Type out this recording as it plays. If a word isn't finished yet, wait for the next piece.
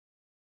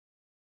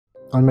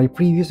On my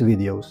previous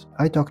videos,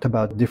 I talked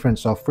about different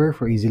software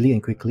for easily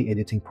and quickly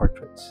editing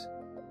portraits.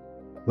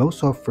 Those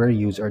software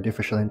use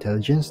artificial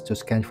intelligence to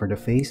scan for the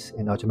face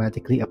and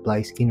automatically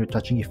apply skin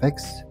retouching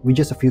effects with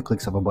just a few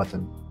clicks of a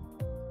button.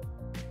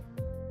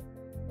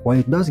 While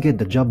it does get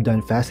the job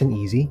done fast and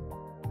easy,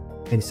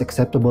 and is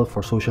acceptable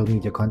for social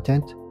media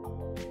content,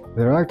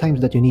 there are times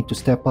that you need to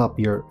step up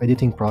your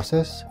editing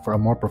process for a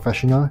more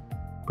professional,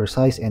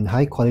 precise, and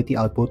high-quality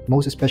output,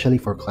 most especially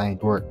for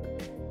client work.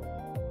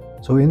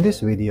 So in this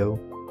video,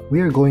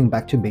 we are going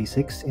back to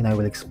basics and I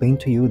will explain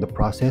to you the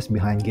process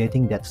behind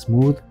getting that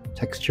smooth,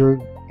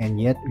 textured, and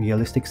yet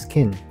realistic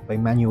skin by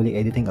manually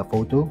editing a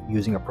photo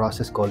using a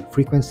process called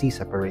frequency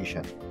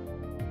separation.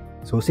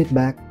 So sit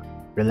back,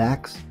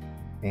 relax,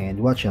 and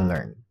watch and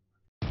learn.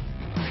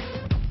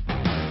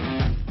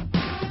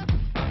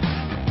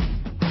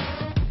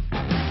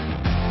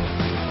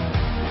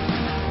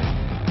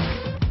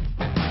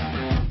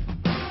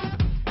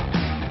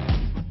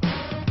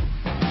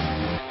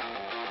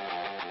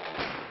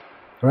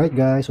 Alright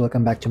guys,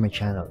 welcome back to my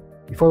channel.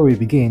 Before we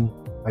begin,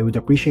 I would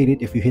appreciate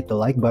it if you hit the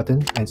like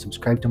button and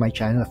subscribe to my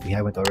channel if you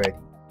haven't already.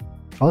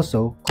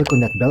 Also, click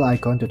on that bell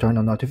icon to turn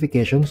on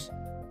notifications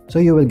so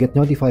you will get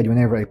notified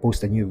whenever I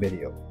post a new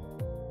video.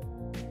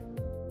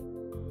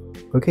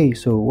 Okay,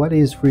 so what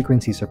is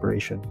frequency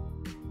separation?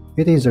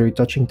 It is a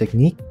retouching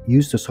technique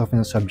used to soften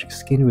a subject's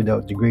skin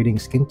without degrading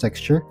skin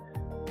texture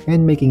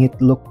and making it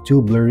look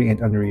too blurry and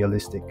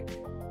unrealistic.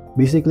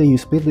 Basically, you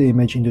split the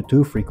image into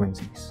two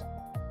frequencies,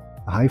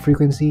 a high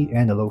frequency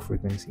and a low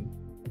frequency.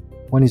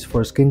 One is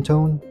for skin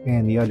tone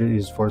and the other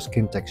is for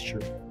skin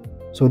texture.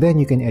 So then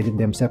you can edit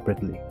them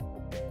separately.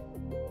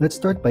 Let's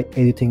start by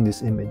editing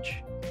this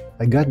image.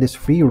 I got this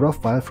free raw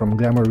file from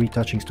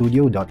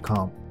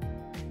glamourretouchingstudio.com.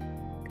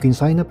 You can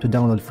sign up to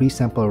download free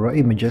sample raw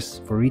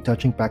images for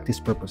retouching practice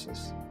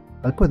purposes.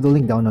 I'll put the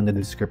link down on the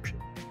description.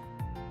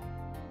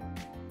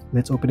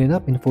 Let's open it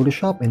up in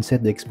Photoshop and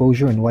set the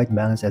exposure and white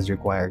balance as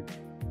required.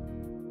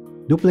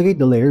 Duplicate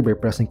the layer by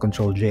pressing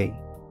Ctrl J.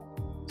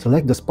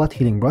 Select the spot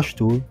healing brush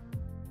tool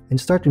and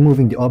start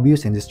removing the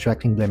obvious and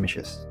distracting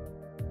blemishes.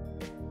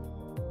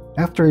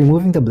 After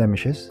removing the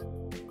blemishes,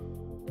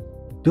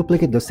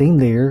 duplicate the same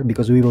layer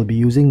because we will be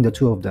using the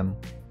two of them,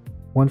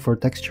 one for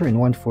texture and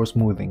one for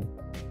smoothing.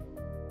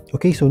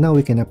 Okay, so now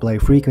we can apply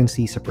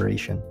frequency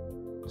separation.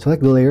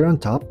 Select the layer on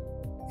top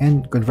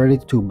and convert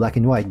it to black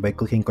and white by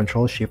clicking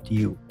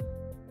Ctrl-Shift-U.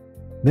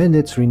 Then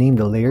let's rename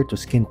the layer to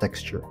skin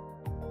texture.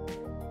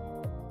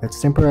 Let's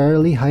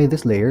temporarily hide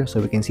this layer so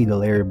we can see the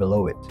layer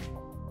below it.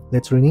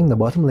 Let's rename the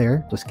bottom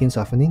layer to skin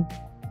softening,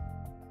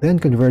 then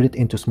convert it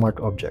into smart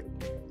object.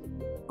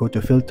 Go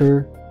to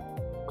filter,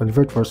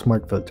 convert for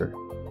smart filter.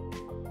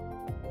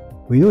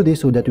 We do this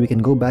so that we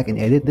can go back and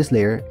edit this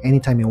layer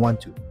anytime we want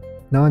to,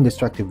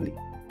 non-destructively.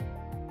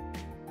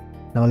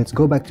 Now let's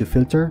go back to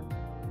filter,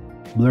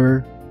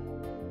 blur,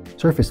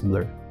 surface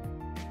blur.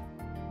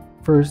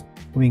 First,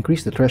 we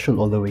increase the threshold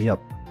all the way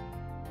up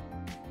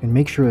and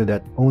make sure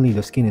that only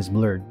the skin is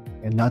blurred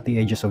and not the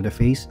edges of the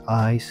face,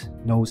 eyes,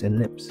 nose, and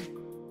lips.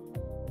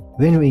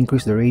 Then we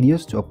increase the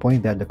radius to a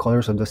point that the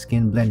colors of the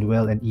skin blend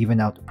well and even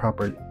out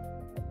properly.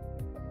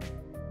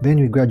 Then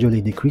we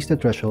gradually decrease the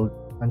threshold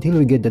until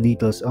we get the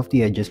details of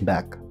the edges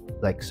back,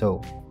 like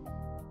so.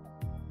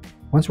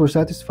 Once we're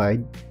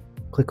satisfied,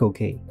 click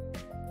OK.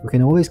 We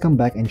can always come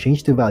back and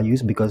change the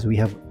values because we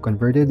have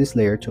converted this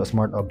layer to a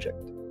smart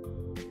object.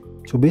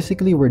 So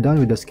basically we're done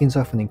with the skin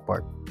softening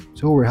part,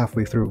 so we're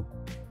halfway through.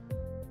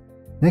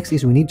 Next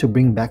is we need to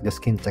bring back the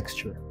skin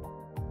texture.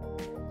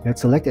 Let's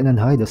select and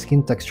unhide the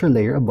skin texture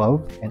layer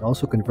above and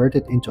also convert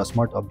it into a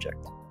smart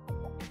object.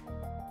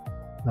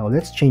 Now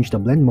let's change the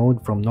blend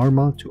mode from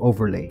normal to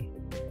overlay.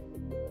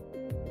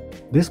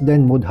 This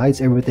blend mode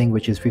hides everything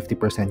which is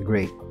 50%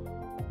 gray,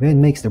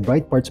 then makes the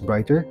bright parts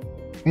brighter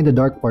and the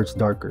dark parts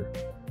darker.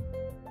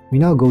 We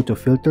now go to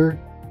filter,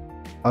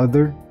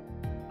 other,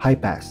 high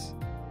pass.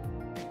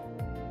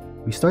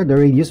 We start the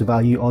radius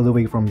value all the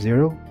way from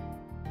 0,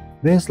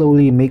 then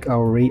slowly make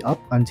our ray up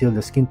until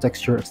the skin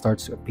texture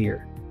starts to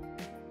appear.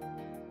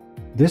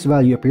 This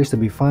value appears to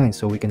be fine,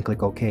 so we can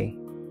click OK.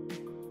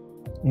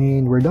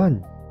 And we're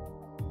done.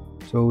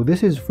 So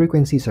this is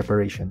frequency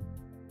separation.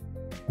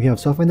 We have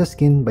softened the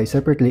skin by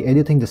separately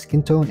editing the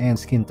skin tone and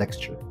skin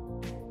texture.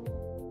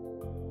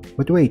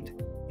 But wait,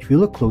 if you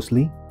look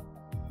closely,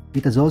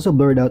 it has also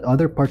blurred out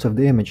other parts of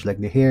the image like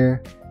the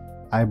hair,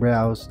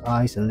 eyebrows,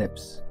 eyes, and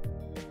lips.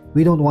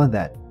 We don't want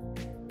that.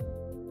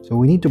 So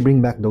we need to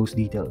bring back those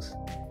details.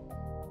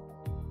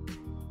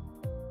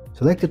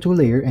 Select the two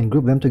layers and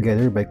group them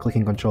together by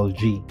clicking Ctrl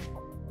G.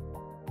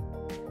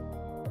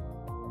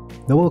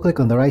 Double click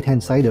on the right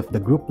hand side of the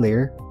group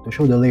layer to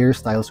show the layer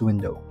styles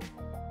window.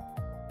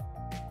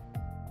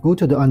 Go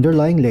to the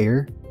underlying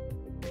layer,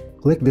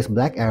 click this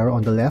black arrow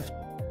on the left,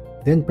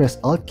 then press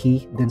Alt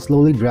key, then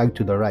slowly drag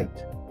to the right.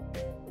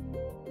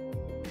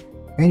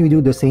 And we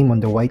do the same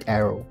on the white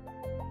arrow.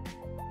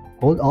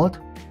 Hold Alt,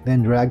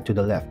 then drag to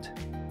the left.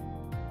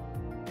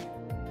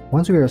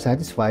 Once we are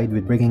satisfied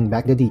with bringing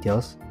back the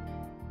details,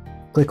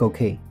 click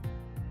OK.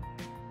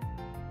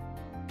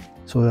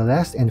 So the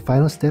last and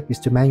final step is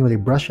to manually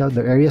brush out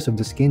the areas of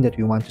the skin that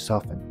we want to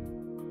soften.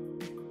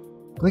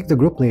 Click the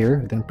group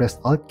layer, then press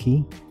Alt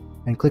key,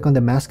 and click on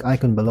the mask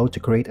icon below to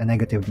create a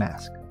negative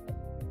mask.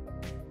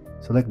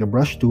 Select the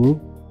brush tool,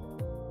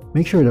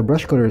 make sure the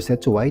brush color is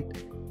set to white,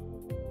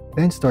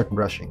 then start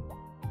brushing.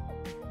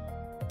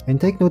 And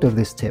take note of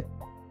this tip.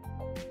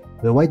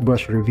 The white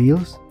brush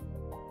reveals,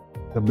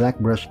 the black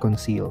brush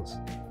conceals.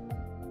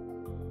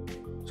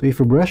 So if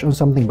you brush on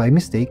something by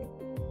mistake,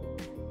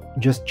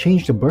 just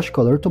change the brush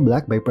color to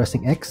black by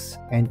pressing X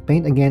and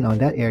paint again on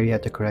that area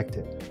to correct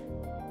it.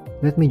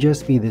 Let me just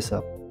speed this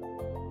up.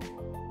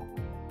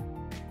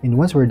 And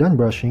once we're done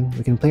brushing,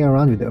 we can play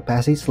around with the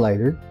opacity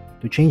slider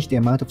to change the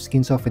amount of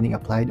skin softening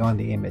applied on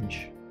the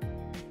image.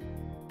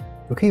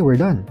 Okay, we're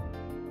done.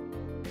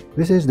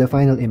 This is the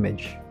final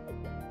image.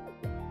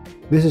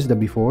 This is the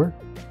before.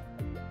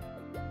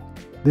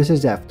 This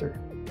is after.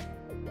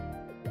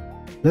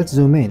 Let's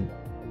zoom in.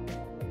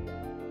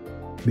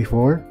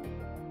 Before.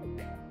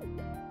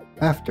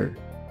 After.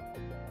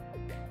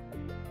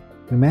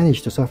 We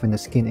managed to soften the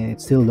skin and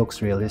it still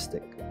looks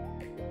realistic.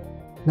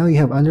 Now you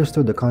have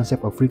understood the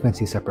concept of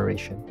frequency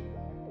separation.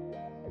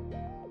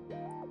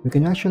 We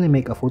can actually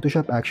make a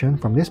Photoshop action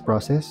from this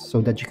process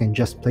so that you can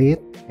just play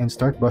it and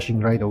start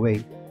brushing right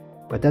away,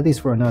 but that is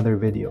for another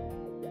video.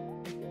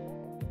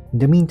 In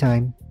the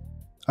meantime,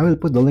 I will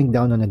put the link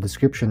down on the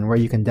description where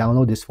you can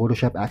download this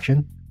Photoshop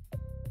action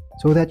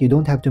so that you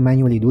don't have to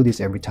manually do this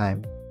every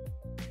time.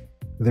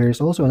 There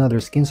is also another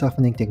skin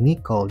softening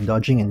technique called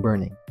dodging and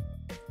burning,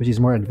 which is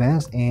more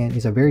advanced and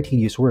is a very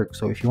tedious work,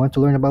 so if you want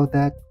to learn about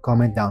that,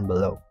 comment down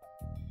below.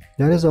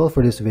 That is all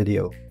for this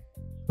video.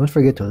 Don't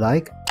forget to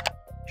like,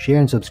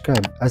 share and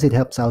subscribe as it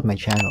helps out my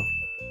channel.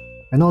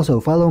 And also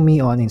follow me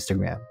on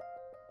Instagram.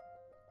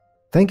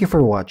 Thank you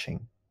for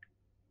watching.